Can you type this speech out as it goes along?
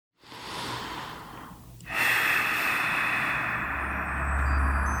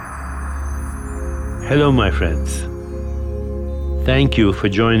Hello, my friends. Thank you for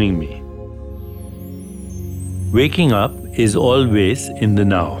joining me. Waking up is always in the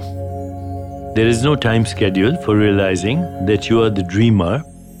now. There is no time schedule for realizing that you are the dreamer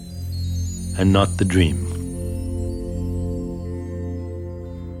and not the dream.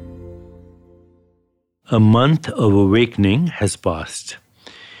 A month of awakening has passed.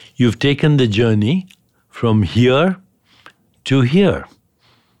 You've taken the journey from here to here.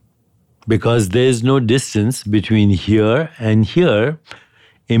 Because there is no distance between here and here,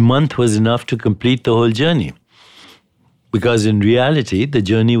 a month was enough to complete the whole journey. Because in reality, the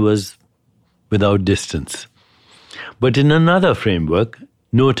journey was without distance. But in another framework,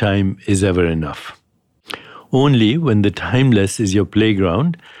 no time is ever enough. Only when the timeless is your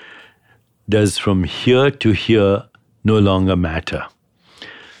playground does from here to here no longer matter.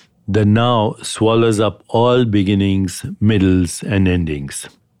 The now swallows up all beginnings, middles, and endings.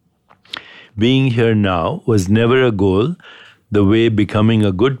 Being here now was never a goal, the way becoming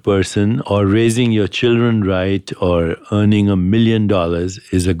a good person or raising your children right or earning $1 million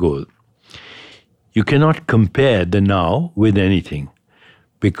is a goal. You cannot compare the now with anything,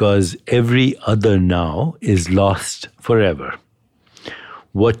 because every other now is lost forever.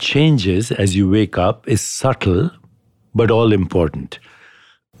 What changes as you wake up is subtle, but all important.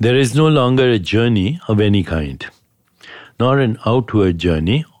 There is no longer a journey of any kind, nor an outward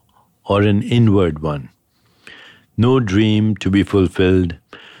journey or an inward one. No dream to be fulfilled,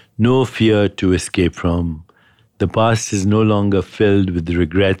 no fear to escape from. The past is no longer filled with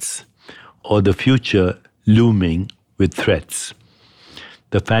regrets, or the future looming with threats.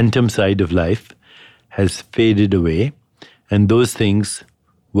 The phantom side of life has faded away, and those things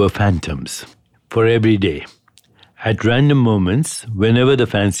were phantoms for every day. At random moments, whenever the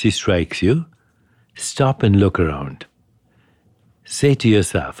fancy strikes you, stop and look around. Say to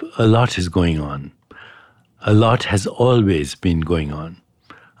yourself, a lot is going on. A lot has always been going on.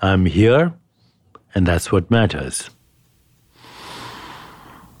 I'm here, and that's what matters.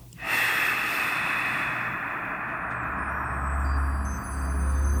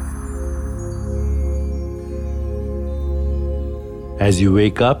 As you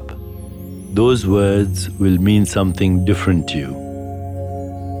wake up, those words will mean something different to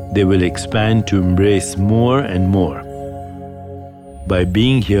you. They will expand to embrace more and more. By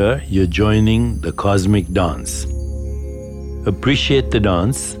being here, you're joining the cosmic dance. Appreciate the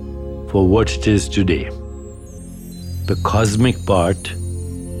dance for what it is today. The cosmic part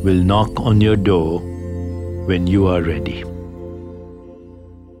will knock on your door when you are ready.